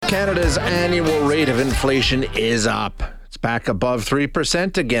Canada's annual rate of inflation is up. It's back above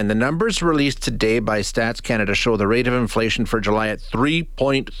 3% again. The numbers released today by Stats Canada show the rate of inflation for July at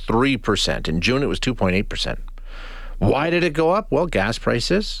 3.3%. In June, it was 2.8%. Why did it go up? Well, gas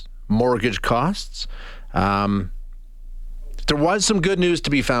prices, mortgage costs. There was some good news to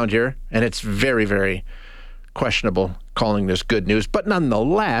be found here, and it's very, very questionable calling this good news. But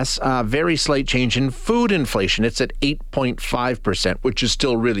nonetheless, a very slight change in food inflation. It's at 8.5%, which is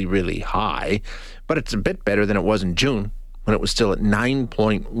still really, really high. But it's a bit better than it was in June, when it was still at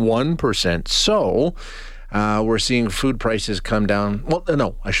 9.1%. So we're seeing food prices come down. Well,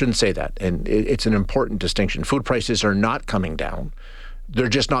 no, I shouldn't say that. And it's an important distinction. Food prices are not coming down. They're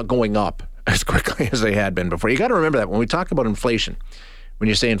just not going up as quickly as they had been before. You got to remember that when we talk about inflation, when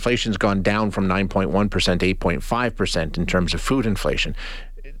you say inflation's gone down from 9.1% to 8.5% in terms of food inflation,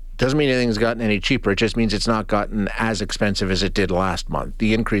 it doesn't mean anything's gotten any cheaper. It just means it's not gotten as expensive as it did last month.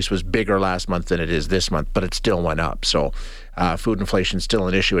 The increase was bigger last month than it is this month, but it still went up. So food inflation is still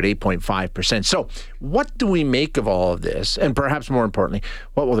an issue at 8.5%. So what do we make of all of this? And perhaps more importantly,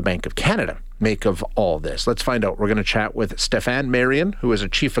 what will the Bank of Canada make of all this? Let's find out. We're going to chat with Stéphane Marion, who is a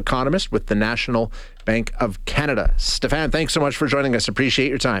chief economist with the National Bank of Canada. Stéphane, thanks so much for joining us. Appreciate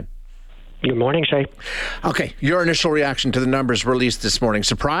your time. Good morning, Shay. Okay, your initial reaction to the numbers released this morning.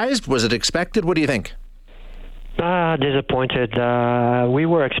 Surprised? Was it expected? What do you think? Disappointed. We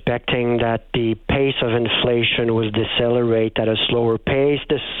were expecting that the pace of inflation would decelerate at a slower pace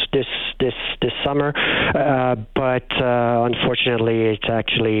this summer, but unfortunately, it's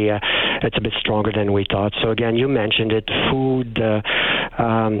actually it's a bit stronger than we thought. So again, you mentioned it: food,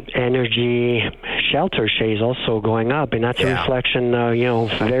 energy, shelter is also going up, and that's a reflection,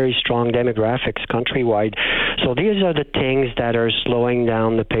 very strong demographics countrywide. So these are the things that are slowing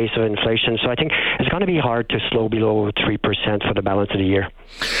down the pace of inflation. So I think it's going to be hard to slow below 3% for the balance of the year.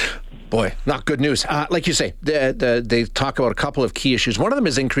 Boy, not good news. Like you say, they talk about a couple of key issues. One of them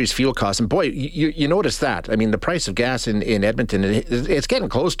is increased fuel costs. And boy, you notice that. I mean, the price of gas in Edmonton, it's getting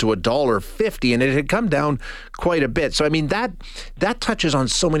close to $1.50, and it had come down quite a bit. So, I mean, that touches on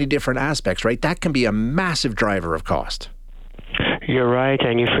so many different aspects, right? That can be a massive driver of cost. You're right,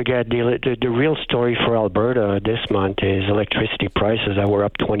 and you forget the real story for Alberta this month is electricity prices that were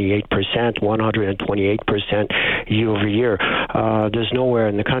up 28%, 128% year over year. There's nowhere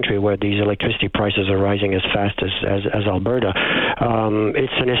in the country where these electricity prices are rising as fast as Alberta.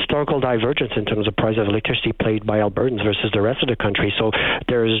 It's an historical divergence in terms of price of electricity paid by Albertans versus the rest of the country. So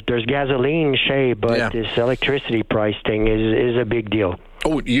there's gasoline, but this electricity price thing is a big deal.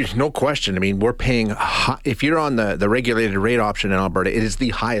 Oh, no question. I mean, we're paying, if you're on the regulated rate option in Alberta, it is the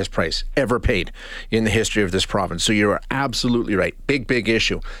highest price ever paid in the history of this province. So you're absolutely right. Big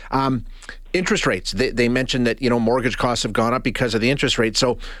issue. Interest rates. They mentioned that, mortgage costs have gone up because of the interest rate.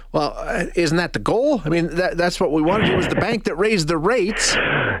 So, well, isn't that the goal? I mean, that's what we wanted. It was the bank that raised the rates.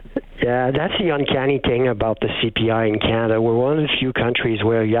 Yeah, that's the uncanny thing about the CPI in Canada. We're one of the few countries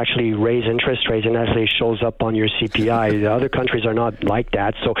where you actually raise interest rates and actually shows up on your CPI. The other countries are not like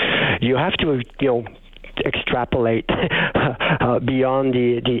that. So you have to, extrapolate beyond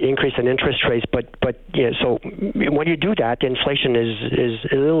the increase in interest rates, but so when you do that, inflation is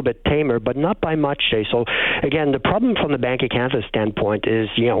a little bit tamer, but not by much. So again, the problem from the Bank of Canada standpoint is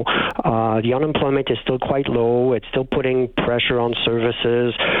the unemployment is still quite low. It's still putting pressure on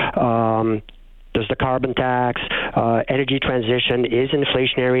services. There's the carbon tax. Energy transition is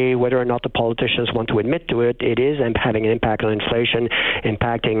inflationary, whether or not the politicians want to admit to it. It is having an impact on inflation,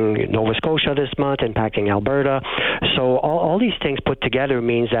 impacting Nova Scotia this month, impacting Alberta. So all these things put together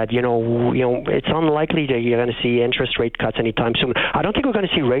means that it's unlikely that you're going to see interest rate cuts anytime soon. I don't think we're going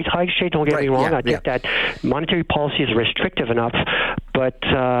to see rate hikes, Shay. Don't get me wrong. I think that monetary policy is restrictive enough, but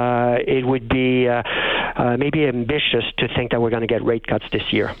it would be maybe ambitious to think that we're going to get rate cuts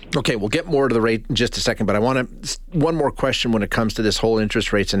this year. Okay, we'll get more to the rate in just a second, but I want one more question when it comes to this whole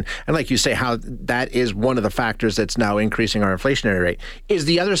interest rates and like you say, how that is one of the factors that's now increasing our inflationary rate. Is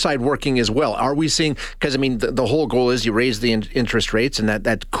the other side working as well? Are we seeing, because I mean the whole goal is you raise the interest rates and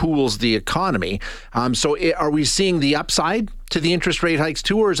that cools the economy. So are we seeing the upside to the interest rate hikes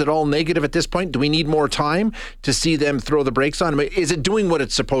too, or is it all negative at this point? Do we need more time to see them throw the brakes on? I mean, is it doing what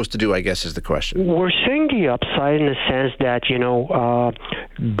it's supposed to do, I guess is the question. We're seeing the upside in the sense that,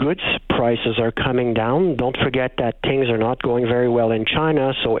 goods prices are coming down. Don't forget that things are not going very well in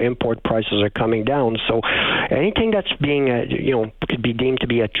China, so import prices are coming down. So anything that's being, could be deemed to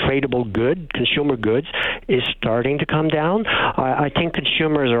be a tradable good, consumer goods, is starting to come down. I think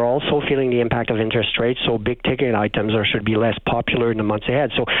consumers are also feeling the impact of interest rates, so big ticket items should be less popular in the months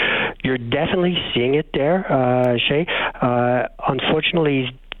ahead. So you're definitely seeing it there, Shay. Unfortunately,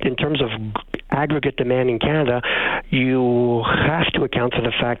 in terms of aggregate demand in Canada, you have to account for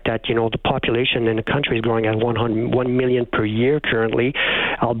the fact that, the population in the country is growing at 1 million per year currently.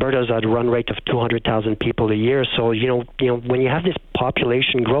 Alberta's at a run rate of 200,000 people a year. So, when you have this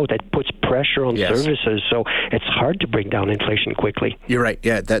population growth, that puts pressure on services. So it's hard to bring down inflation quickly. You're right.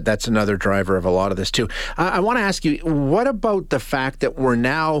 Yeah, that's another driver of a lot of this too. I want to ask you, what about the fact that we're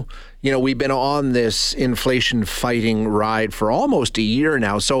now, we've been on this inflation fighting ride for almost a year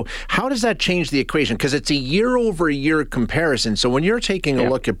now. So how does that change the equation? Because it's a year-over-year comparison. So when you're taking a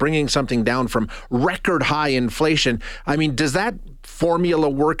look at bringing something down from record high inflation, does that formula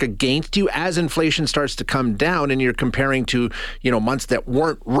work against you as inflation starts to come down and you're comparing to, months that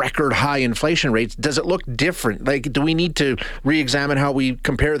weren't record high inflation rates? Does it look different? Do we need to re-examine how we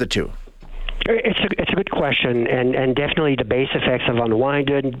compare the two? It's a good question, and definitely the base effects have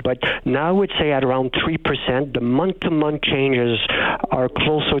unwinded, but now I would say at around 3%, the month-to-month changes are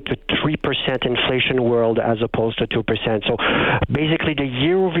closer to 3% inflation world as opposed to 2%. So basically the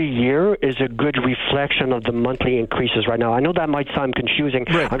year-over-year is a good reflection of the monthly increases right now. I know that might sound confusing.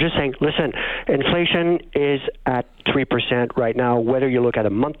 Right. I'm just saying, listen, inflation is at 3% right now, whether you look at a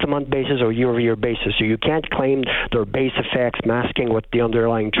month-to-month basis or year-over-year basis. So you can't claim there are base effects masking what the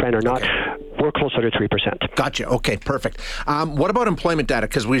underlying trend or not. Okay. We're closer to 3%. Gotcha. Okay, perfect. What about employment data?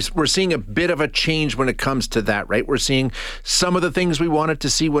 Because we're seeing a bit of a change when it comes to that, right? We're seeing some of the things we wanted to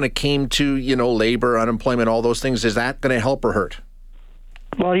see when it came to, labor, unemployment, all those things. Is that going to help or hurt?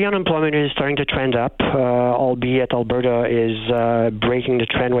 Well, the unemployment is starting to trend up, albeit Alberta is breaking the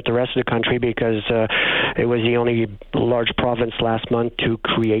trend with the rest of the country because it was the only large province last month to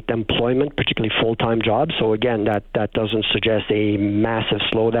create employment, particularly full-time jobs. So again, that doesn't suggest a massive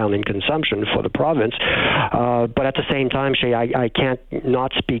slowdown in consumption for the province. But at the same time, Shay, I can't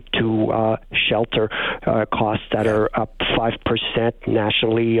not speak to shelter costs that are up 5%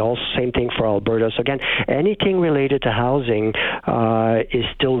 nationally. Also, same thing for Alberta. So again, anything related to housing is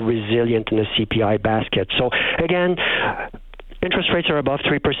still resilient in the CPI basket. So again, interest rates are above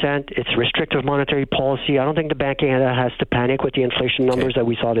 3%. It's restrictive monetary policy. I don't think the Bank of Canada has to panic with the inflation numbers that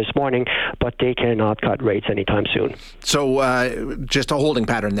we saw this morning, but they cannot cut rates anytime soon. So just a holding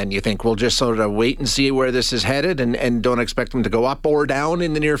pattern then, you think? We'll just sort of wait and see where this is headed and don't expect them to go up or down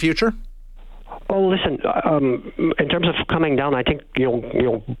in the near future? Well, listen, in terms of coming down, I think,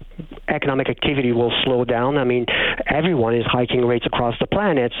 economic activity will slow down. Everyone is hiking rates across the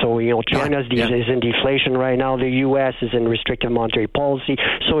planet. So, China is in deflation right now. The U.S. is in restrictive monetary policy.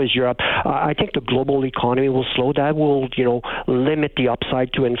 So is Europe. I think the global economy will slow. That will, limit the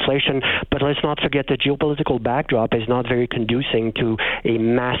upside to inflation. But let's not forget the geopolitical backdrop is not very conducive to a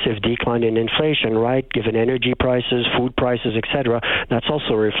massive decline in inflation, right? Given energy prices, food prices, etc. That's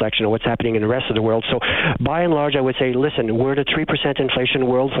also a reflection of what's happening in the rest of the world. So by and large, I would say, listen, we're in a 3% inflation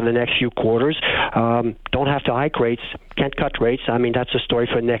world for the next few quarters. Don't have to hike rates, can't cut rates. That's a story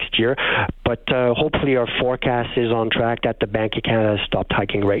for next year. But hopefully our forecast is on track that the Bank of Canada has stopped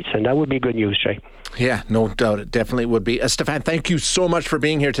hiking rates. And that would be good news, Jay. Yeah, no doubt. It definitely would be. Stéphane, thank you so much for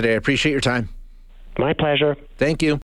being here today. I appreciate your time. My pleasure. Thank you.